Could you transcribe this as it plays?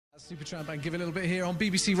Supertramp and give it a little bit here on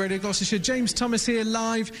BBC Radio Gloucestershire. James Thomas here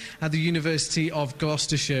live at the University of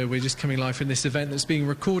Gloucestershire. We're just coming live from this event that's being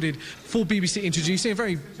recorded for BBC Introducing. I'm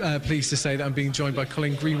very pleased to say that I'm being joined by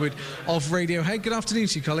Colin Greenwood of Radiohead. Good afternoon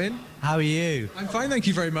to you, Colin. How are you? I'm fine, thank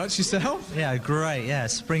you very much. Yourself? Yeah, great. Yeah,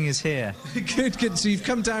 spring is here. Good. So you've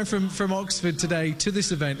come down from Oxford today to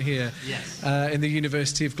this event here. Yes. In the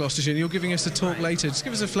University of Gloucestershire. And you're giving us a talk later. Just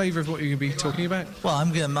give us a flavour of what you're going to be talking about. Well,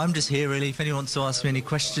 I'm just here really. If anyone wants to ask me any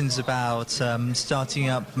questions about starting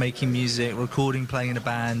up, making music, recording, playing in a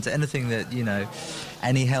band, anything that, you know,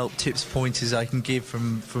 any help, tips, pointers I can give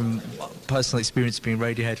from personal experience being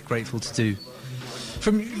Radiohead, grateful to do.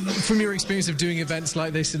 From your experience of doing events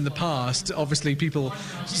like this in the past, obviously people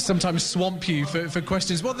sometimes swamp you for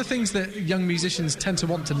questions. What are the things that young musicians tend to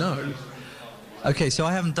want to know? Okay, so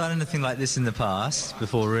I haven't done anything like this in the past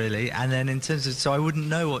before, really. And then in terms of, so I wouldn't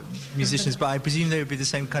know what musicians, but I presume they would be the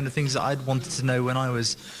same kind of things that I'd wanted to know when I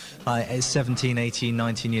was 17, 18,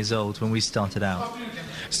 19 years old when we started out.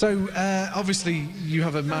 So obviously you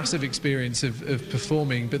have a massive experience of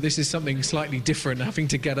performing, but this is something slightly different, having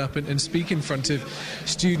to get up and speak in front of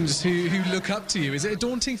students who look up to you. Is it a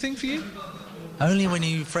daunting thing for you? Only when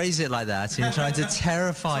you phrase it like that, and you're trying to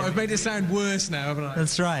terrify me. I've made it sound worse now, haven't I?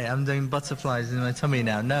 That's right. I'm doing butterflies in my tummy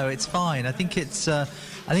now. No, it's fine. I think it's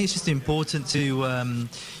just important to,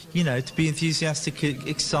 you know, to be enthusiastic,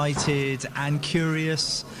 excited, and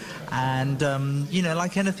curious, and you know,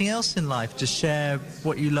 like anything else in life, just share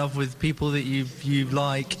what you love with people that you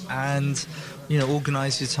like, and you know,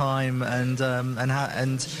 organise your time and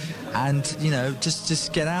you know,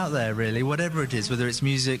 just get out there really, whatever it is, whether it's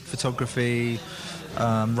music, photography,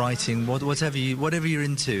 writing, whatever you're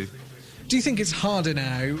into. Do you think it's harder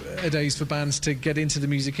nowadays for bands to get into the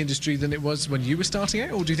music industry than it was when you were starting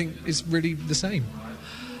out, or do you think it's really the same?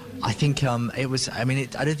 I think it was. I mean,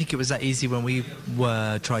 I don't think it was that easy when we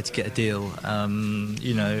were trying to get a deal.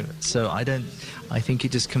 You know, so I think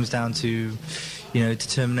it just comes down to, you know,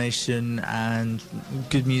 determination and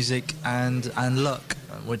good music and luck,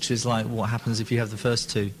 which is like what happens if you have the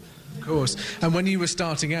first two. Of course. And when you were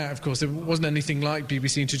starting out, of course, there wasn't anything like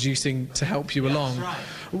BBC Introducing to help you along. That's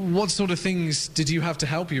right. What sort of things did you have to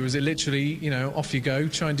help you? Was it literally, you know, off you go,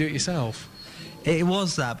 try and do it yourself? It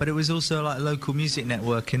was that, but it was also like a local music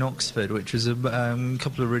network in Oxford, which was a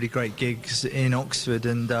couple of really great gigs in Oxford,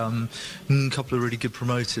 and a couple of really good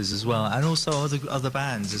promoters as well, and also other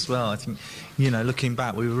bands as well. I think, you know, looking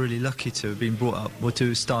back, we were really lucky to have been brought up, or to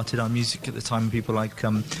have started our music at the time. People like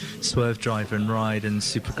Swerve Driver and Ride and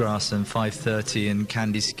Supergrass and 530 and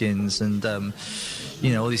Candy Skins and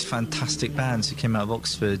you know, all these fantastic bands who came out of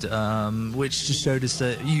Oxford, which just showed us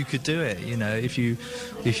that you could do it, you know, if you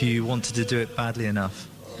wanted to do it badly enough.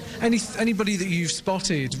 Anybody that you've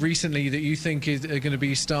spotted recently that you think are going to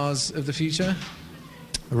be stars of the future?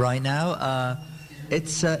 Right now,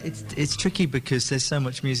 it's tricky because there's so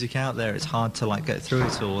much music out there. It's hard to like get through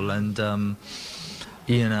it all, and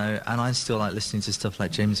you know, and I still like listening to stuff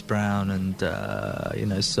like James Brown and you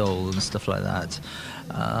know, soul and stuff like that.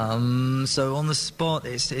 So on the spot,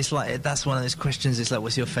 it's like, that's one of those questions. It's like,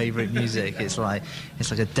 what's your favourite music? It's like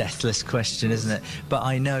a deathless question, isn't it? But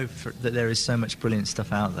I know that there is so much brilliant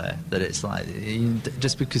stuff out there that it's like,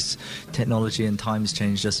 just because technology and times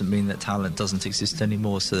change doesn't mean that talent doesn't exist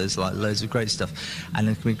anymore. So there's like loads of great stuff, and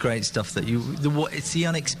there can be great stuff that it's the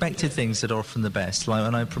unexpected things that are often the best. Like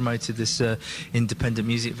when I promoted this independent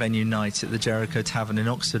music venue night at the Jericho Tavern in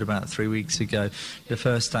Oxford about 3 weeks ago, the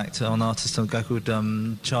first act on artist on a guy called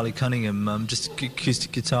Charlie Cunningham, just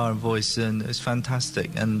acoustic guitar and voice, and it was fantastic,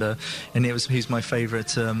 and he's my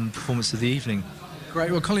favourite performance of the evening. Great.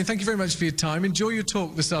 Well, Colin, thank you very much for your time. Enjoy your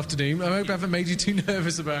talk this afternoon. I hope I haven't made you too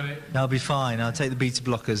nervous about it. I'll be fine. I'll take the beta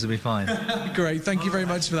blockers. It'll be fine. Great. Thank you very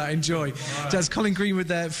much for that. Enjoy. That's Colin Greenwood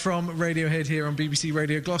there from Radiohead here on BBC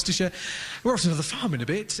Radio Gloucestershire. We're off to another farm in a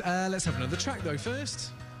bit. Let's have another track, though,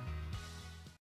 first.